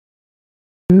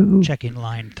Checking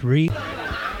line 3.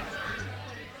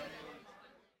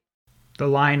 The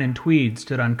Lion in Tweed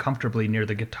stood uncomfortably near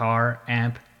the guitar,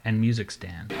 amp, and music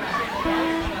stand.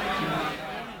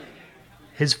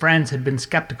 His friends had been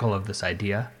skeptical of this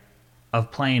idea,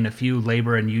 of playing a few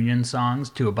labor and union songs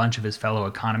to a bunch of his fellow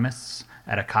economists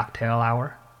at a cocktail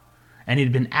hour, and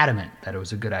he'd been adamant that it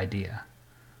was a good idea.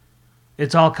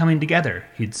 "It's all coming together,"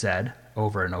 he'd said,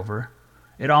 over and over.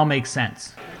 "It all makes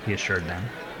sense," he assured them.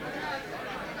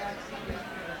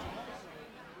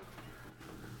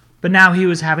 But now he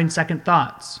was having second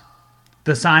thoughts.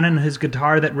 The sign on his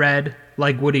guitar that read,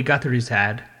 like Woody Guthrie's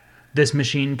had, "This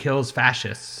machine kills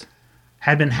fascists,"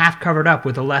 had been half covered up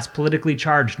with a less politically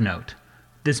charged note,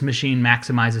 "This machine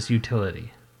maximizes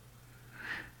utility."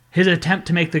 His attempt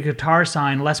to make the guitar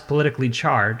sign less politically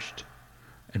charged,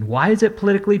 and why is it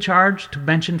politically charged to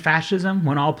mention fascism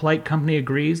when all polite company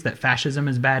agrees that fascism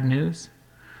is bad news,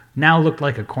 now looked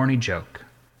like a corny joke.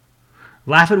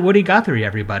 "Laugh at Woody Guthrie,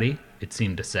 everybody," it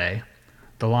seemed to say.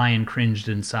 The Lion cringed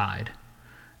inside.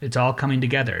 "It's all coming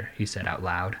together," he said out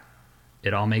loud.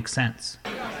 "It all makes sense."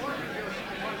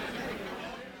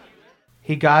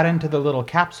 He got into the little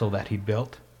capsule that he'd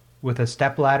built, with a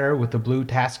stepladder with the blue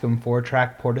Tascam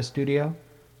 4-track Portastudio,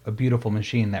 a beautiful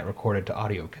machine that recorded to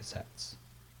audio cassettes.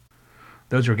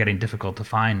 Those were getting difficult to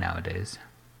find nowadays.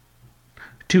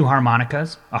 2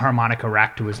 harmonicas, a harmonica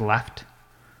rack to his left.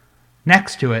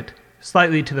 Next to it,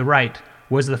 slightly to the right,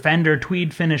 was the Fender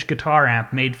Tweed finish guitar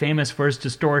amp made famous for its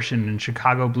distortion in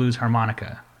Chicago blues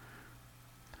harmonica.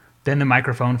 Then the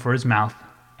microphone for his mouth,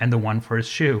 and the one for his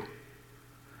shoe.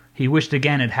 He wished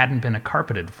again it hadn't been a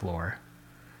carpeted floor.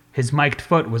 His mic'd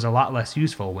foot was a lot less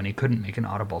useful when he couldn't make an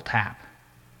audible tap.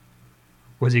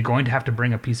 Was he going to have to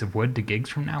bring a piece of wood to gigs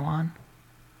from now on?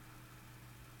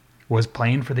 Was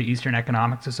playing for the Eastern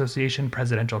Economics Association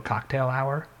Presidential Cocktail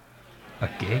Hour a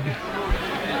gig?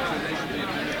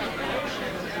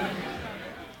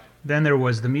 Then there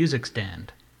was the music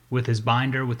stand, with his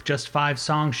binder with just 5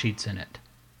 song sheets in it,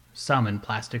 some in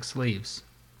plastic sleeves.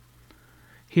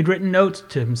 He'd written notes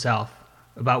to himself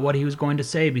about what he was going to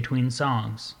say between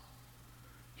songs.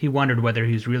 He wondered whether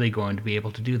he was really going to be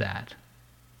able to do that.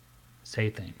 Say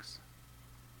things.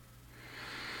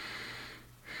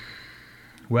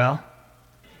 Well,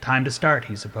 time to start,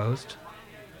 he supposed.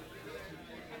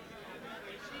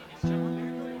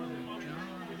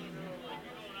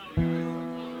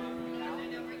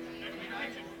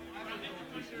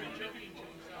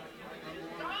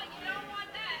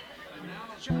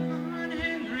 John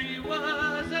Henry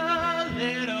was a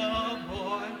little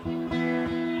boy,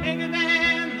 bigger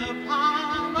than the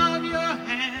palm of your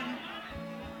hand.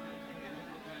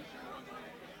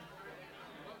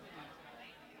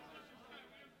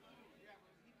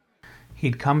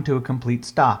 He'd come to a complete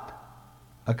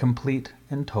stop, a complete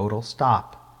and total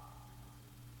stop.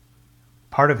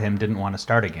 Part of him didn't want to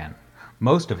start again.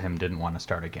 Most of him didn't want to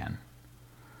start again.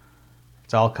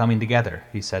 "It's all coming together,"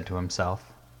 he said to himself.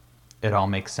 "It all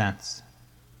makes sense."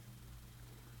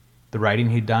 The writing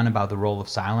he'd done about the role of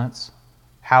silence,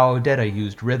 how Odetta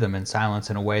used rhythm and silence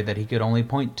in a way that he could only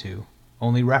point to,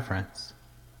 only reference.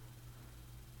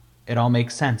 "It all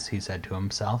makes sense," he said to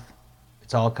himself.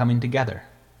 "It's all coming together."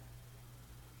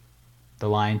 The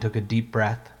Lion took a deep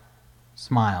breath,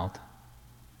 smiled,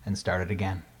 and started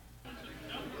again.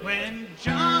 When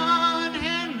John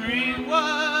Henry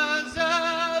was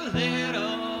a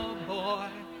little boy,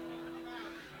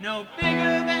 no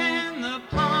bigger than the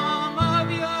palm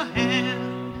of your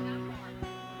hand.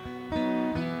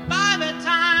 By the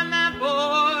time that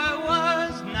boy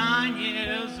was 9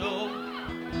 years old,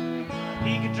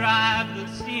 he could drive the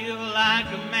steel like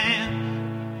a man.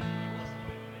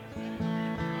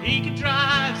 He could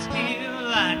drive steel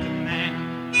like a man.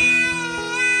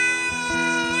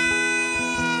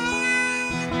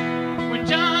 When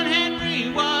John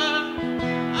Henry was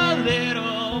a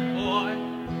little boy,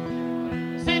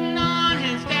 sitting on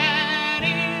his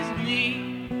daddy's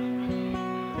knee,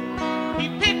 he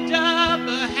picked up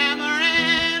a hammer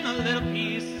and a little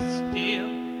piece of steel.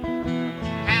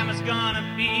 Hammer's gonna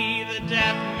be the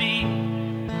death of me.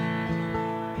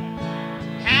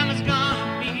 Hammer's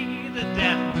gonna be the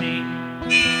death of me.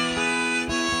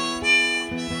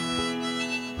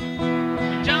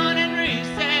 John Henry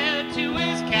said to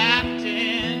his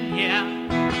captain, "Yeah,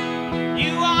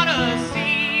 you ought to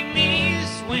see me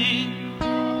swing.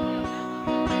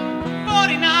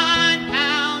 49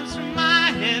 pounds from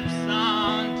my hips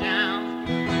on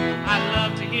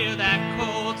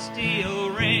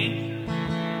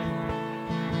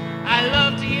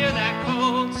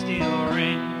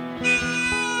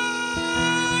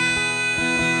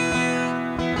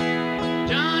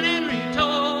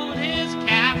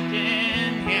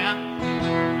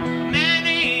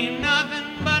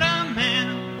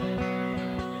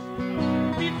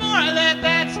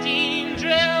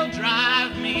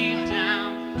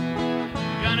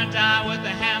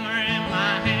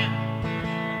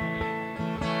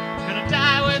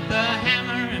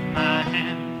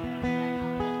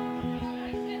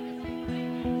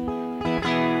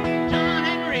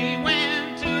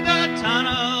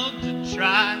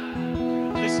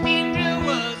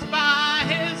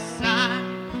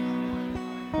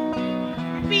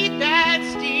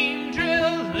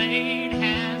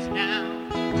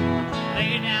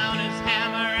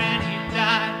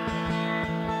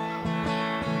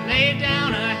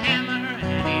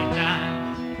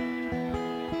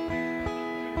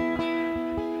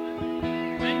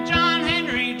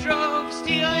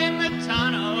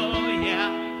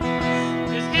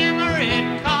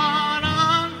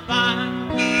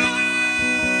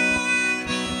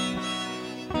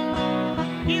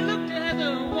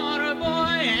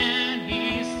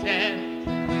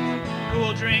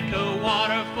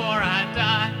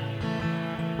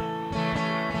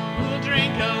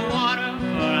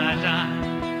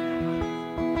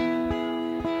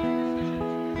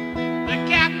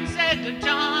to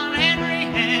John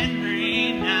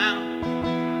Henry now.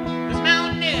 This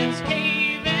mountain is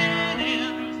caving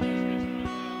in.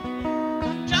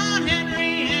 John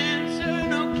Henry answered,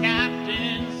 no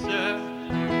captain, sir.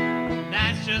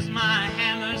 That's just my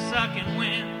hammer sucking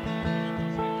wind.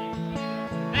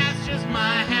 That's just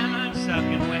my hammer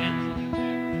sucking wind.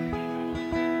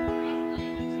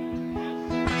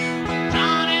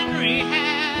 John Henry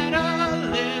had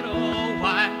a little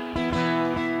wife.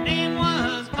 Name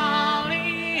was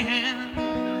Polly Ann.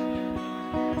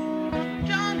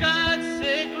 John got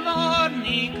sick, Lord, and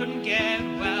he couldn't get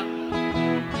well.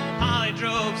 Polly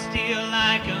drove steel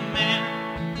like a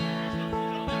man.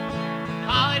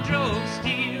 Polly drove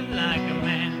steel like a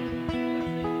man.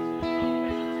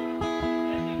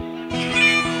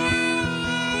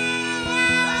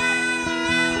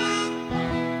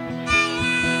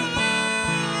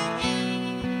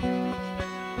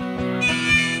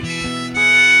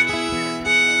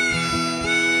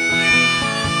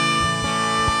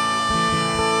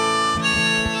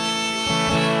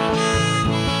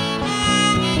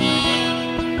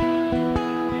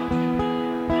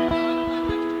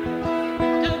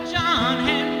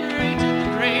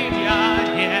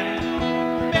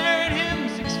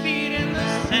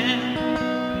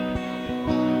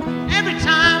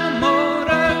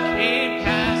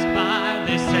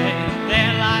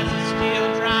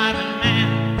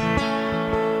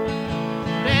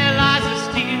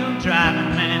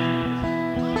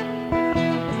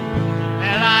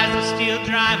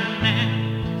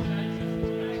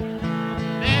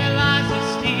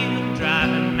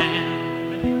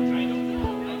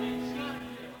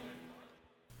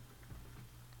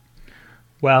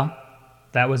 Well,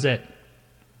 that was it.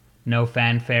 No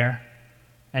fanfare.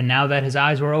 And now that his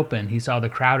eyes were open, he saw the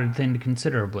crowd had thinned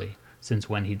considerably since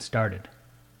when he'd started.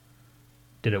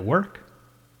 Did it work?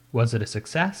 Was it a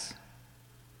success?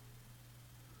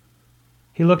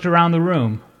 He looked around the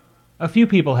room. A few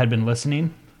people had been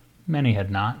listening. Many had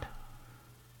not.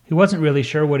 He wasn't really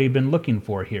sure what he'd been looking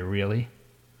for here, really.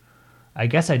 I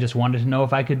guess I just wanted to know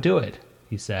if I could do it,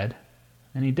 he said.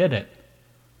 And he did it.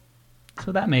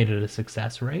 So that made it a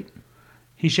success, right?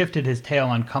 He shifted his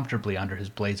tail uncomfortably under his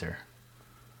blazer.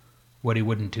 What he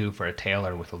wouldn't do for a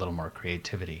tailor with a little more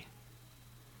creativity.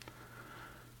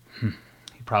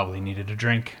 He probably needed a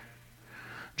drink.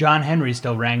 John Henry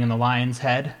still rang in the lion's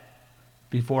head.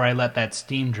 Before I let that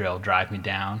steam drill drive me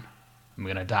down, I'm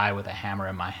gonna die with a hammer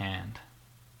in my hand.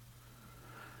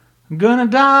 I'm gonna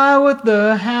die with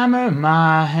the hammer in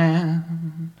my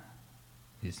hand,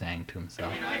 he sang to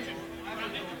himself.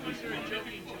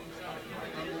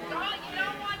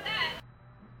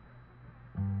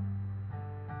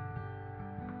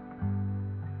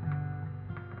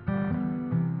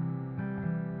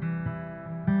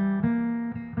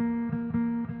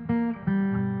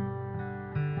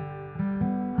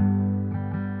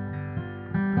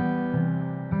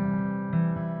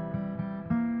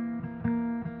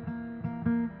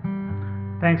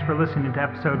 Thanks for listening to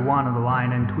episode 1 of The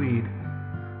Lion and Tweed,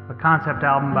 a concept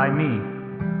album by me,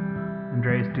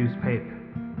 Andreas Deuce Pape.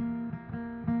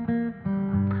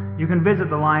 You can visit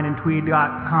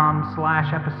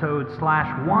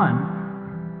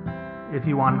thelionandtweed.com/episode/1 if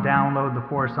you want to download the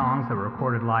 4 songs that were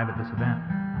recorded live at this event.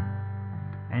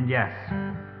 And yes,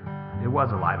 it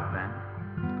was a live event.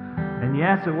 And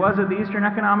yes, it was at the Eastern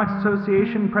Economics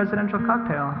Association Presidential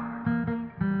Cocktail.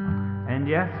 And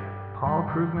yes, Paul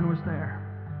Krugman was there.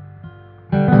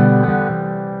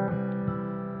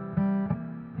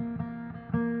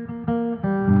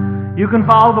 You can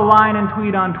follow The Lion and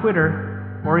Tweed on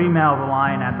Twitter or email The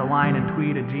Lion at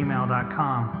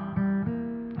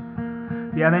thelionandtweed@gmail.com.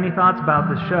 If you have any thoughts about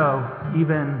the show,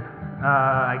 even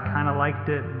I kind of liked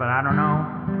it, but I don't know,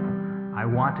 I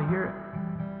want to hear it.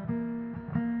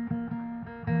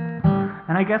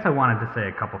 And I guess I wanted to say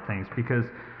a couple things because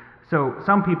so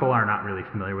some people are not really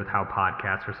familiar with how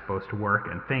podcasts are supposed to work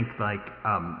and think like,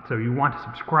 so you want to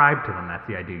subscribe to them. That's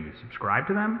the idea. You subscribe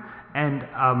to them, and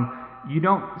you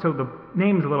don't. So the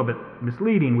name's a little bit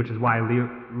misleading, which is why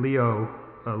Leo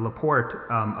Laporte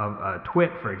of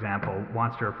Twit, for example,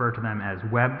 wants to refer to them as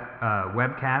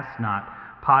webcasts, not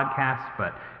podcasts.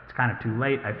 But it's kind of too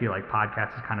late. I feel like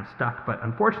podcast is kind of stuck. But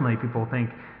unfortunately, people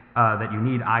think that you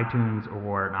need iTunes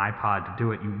or an iPod to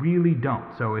do it. You really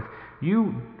don't. So if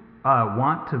you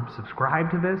want to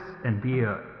subscribe to this and be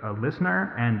a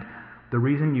listener, and the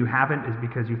reason you haven't is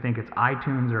because you think it's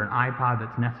iTunes or an iPod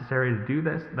that's necessary to do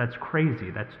this, that's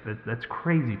crazy. That's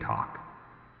crazy talk.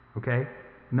 Okay?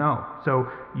 No. So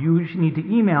you need to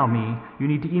email me. You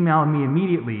need to email me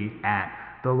immediately at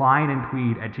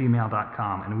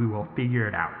thelionandtweed@gmail.com, and we will figure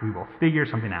it out. We will figure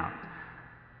something out.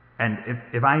 And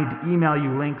if I need to email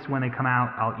you links when they come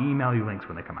out, I'll email you links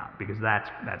when they come out, because that's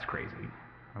crazy.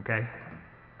 Okay?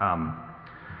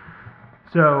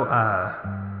 So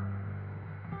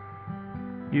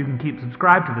you can keep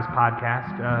subscribed to this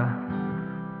podcast,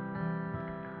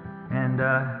 and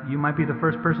you might be the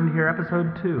first person to hear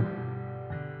episode 2.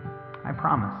 I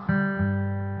promise.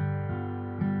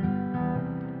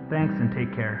 Thanks, and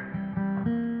take care.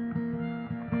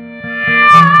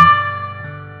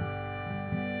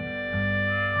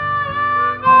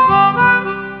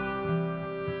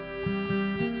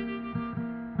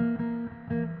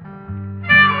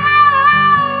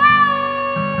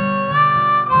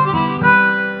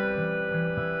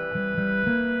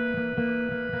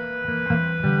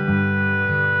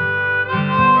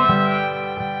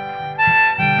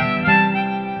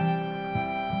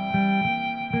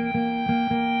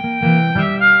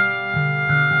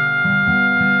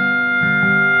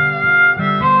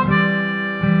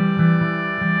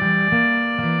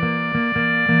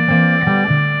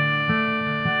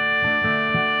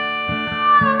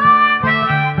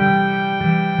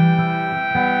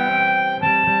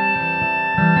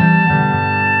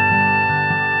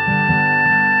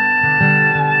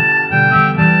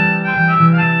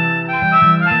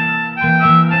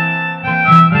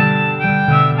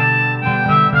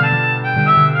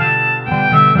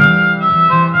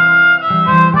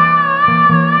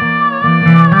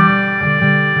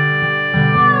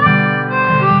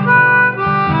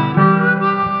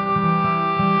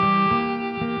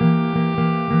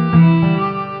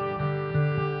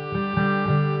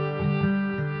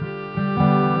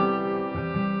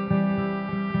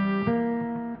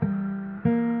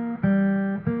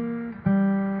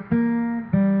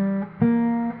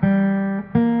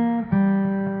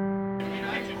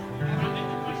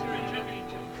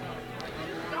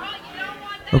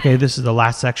 Okay, this is the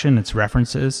last section. It's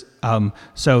references.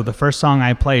 So the first song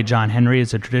I played, John Henry,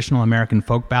 is a traditional American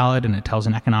folk ballad, and it tells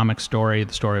an economic story,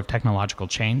 the story of technological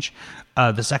change.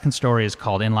 The second story is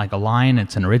called In Like a Line.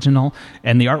 It's an original,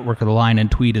 and the artwork of the line in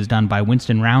Tweed is done by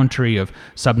Winston Roundtree of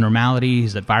Subnormality.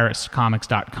 He's at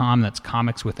viruscomics.com. That's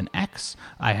comics with an X.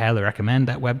 I highly recommend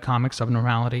that webcomic,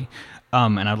 Subnormality.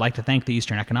 And I'd like to thank the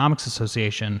Eastern Economics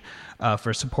Association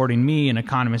for supporting me, an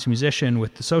economist musician,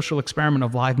 with the social experiment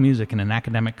of live music in an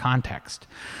academic context.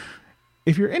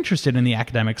 If you're interested in the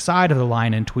academic side of the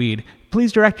line in Tweed,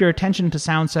 please direct your attention to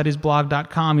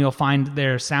soundstudiesblog.com. You'll find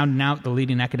there Sounding Out, the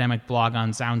leading academic blog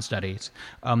on sound studies.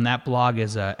 That blog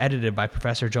is edited by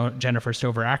Professor Jennifer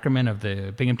Stover Ackerman of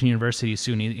the Binghamton University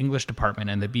SUNY English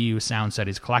Department and the BU Sound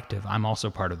Studies Collective. I'm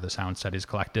also part of the Sound Studies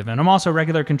Collective, and I'm also a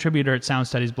regular contributor at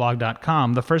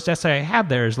soundstudiesblog.com. The first essay I have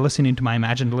there is Listening to My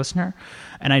Imagined Listener,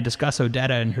 and I discuss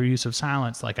Odetta and her use of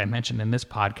silence, like I mentioned in this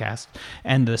podcast.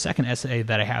 And the second essay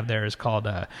that I have there is called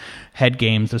Head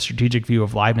Games, the Strategic View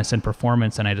of Liveness and Performance,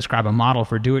 and I describe a model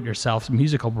for do-it-yourself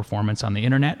musical performance on the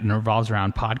internet, and it revolves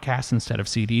around podcasts instead of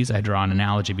CDs. I draw an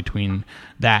analogy between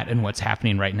that and what's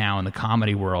happening right now in the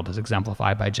comedy world, as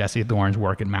exemplified by Jesse Thorne's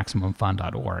work at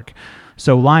MaximumFun.org.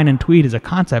 So Line and Tweed is a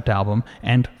concept album,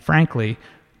 and frankly,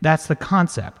 that's the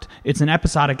concept. It's an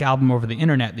episodic album over the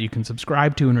internet that you can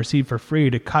subscribe to and receive for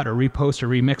free to cut or repost or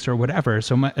remix or whatever,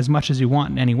 as much as you want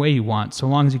in any way you want, so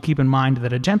long as you keep in mind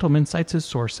that a gentleman cites his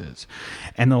sources.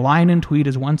 And the Line in Tweed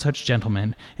is one such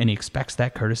gentleman, and he expects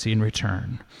that courtesy in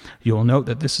return. You'll note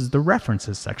that this is the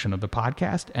references section of the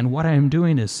podcast, and what I am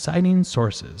doing is citing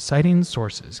sources. Citing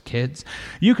sources, kids.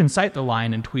 You can cite the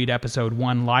Line in Tweed episode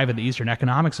 1 live at the Eastern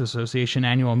Economics Association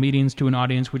annual meetings to an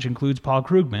audience which includes Paul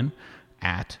Krugman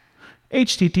at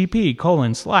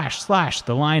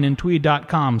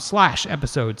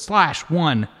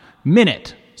http://thelineinTweed.com/episode/1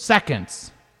 minute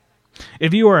seconds.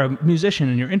 If you are a musician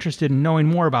and you're interested in knowing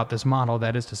more about this model,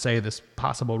 that is to say this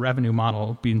possible revenue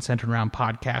model being centered around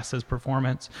podcasts as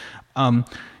performance,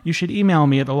 you should email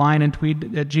me at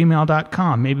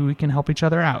thelineinTweed@gmail.com. Maybe we can help each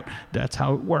other out. That's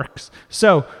how it works.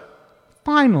 So,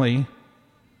 finally,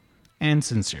 and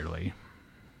sincerely,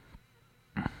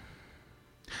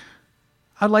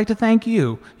 I'd like to thank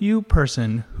you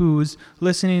person who's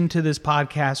listening to this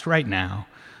podcast right now.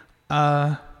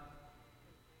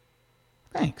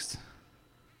 Thanks.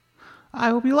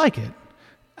 I hope you like it.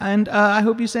 And I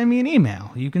hope you send me an email.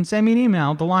 You can send me an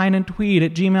email,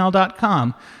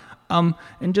 thelineinTweed@gmail.com.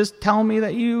 And just tell me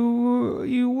that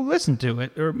you listened to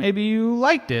it, or maybe you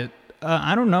liked it.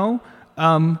 I don't know.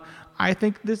 I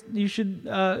think you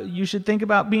should think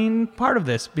about being part of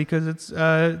this, because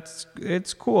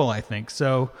it's cool, I think.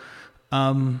 So,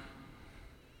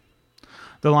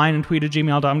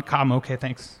 thelineinTweed@gmail.com. Okay,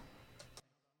 thanks.